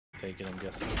take it, I'm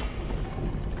guessing.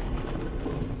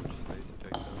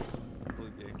 I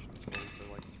believe the ancient souls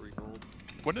are like 3 gold.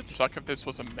 Wouldn't it suck if this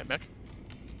was a mimic?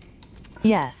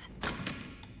 Yes.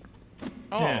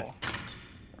 Oh. Yeah.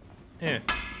 Yeah.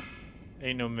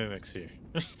 Ain't no mimics here.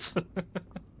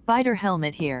 Spider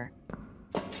helmet here.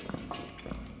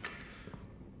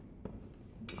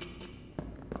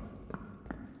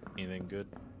 Anything good?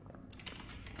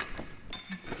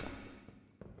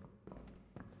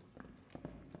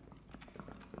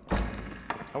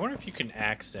 I wonder if you can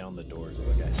axe down the doors with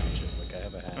like a hatchet. Like I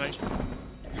have a hatchet.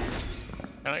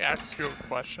 Can I ask you a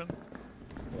question?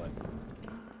 What?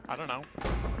 I don't know.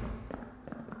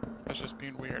 That's just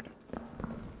being weird.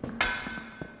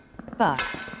 Fuck. I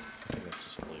think that's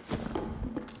just flavor.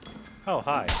 Oh,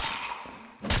 hi.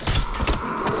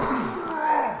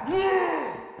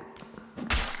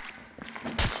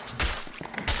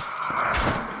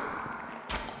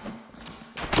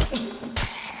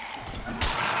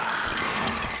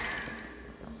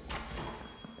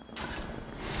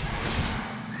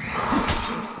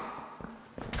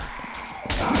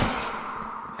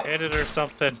 Hit it or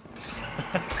something.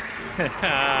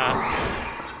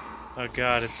 Oh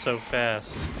god, it's so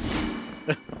fast.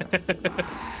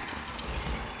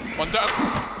 One down.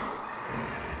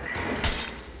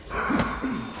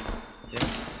 Yeah,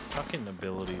 fucking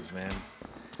abilities, man.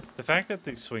 The fact that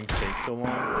these swings take so long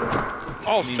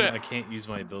Oh means shit! I can't use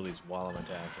my abilities while I'm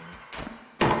attacking.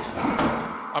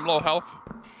 I'm low health.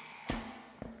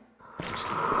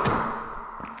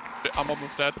 I'm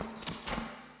almost dead.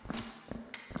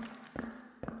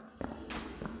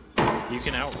 You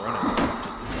can outrun it.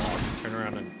 Just walk. Turn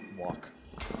around and walk.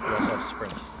 You also have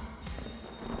sprint.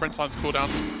 Sprint's on cooldown.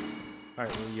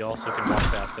 Alright, well, you also can walk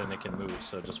fast and it can move,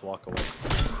 so just walk away.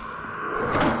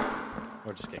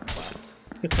 Or just get clapped.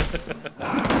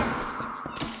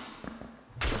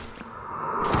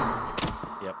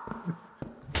 Yep.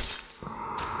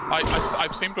 I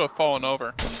seem to have fallen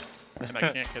over, and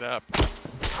I can't get up.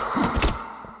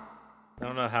 I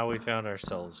don't know how we found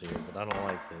ourselves here, but I don't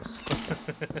like this.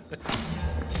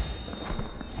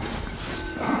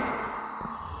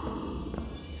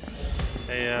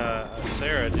 Hey,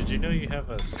 Sarah, did you know you have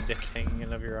a stick hanging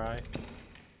out of your eye?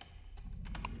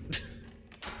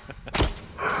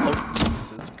 Oh,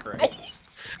 Jesus Christ.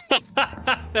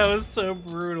 That was so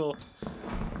brutal.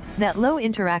 That low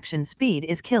interaction speed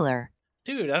is killer.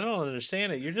 Dude, I don't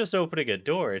understand it. You're just opening a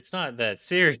door. It's not that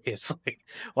serious. Like,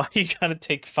 why you gotta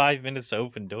take 5 minutes to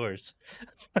open doors?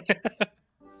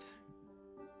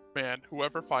 Man,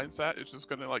 whoever finds that is just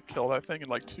gonna like kill that thing in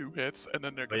like 2 hits, and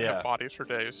then they're gonna have bodies for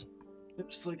days.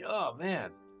 It's just like, oh man,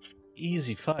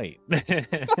 easy fight.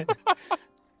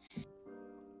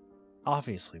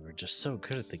 Obviously, we're just so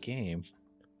good at the game.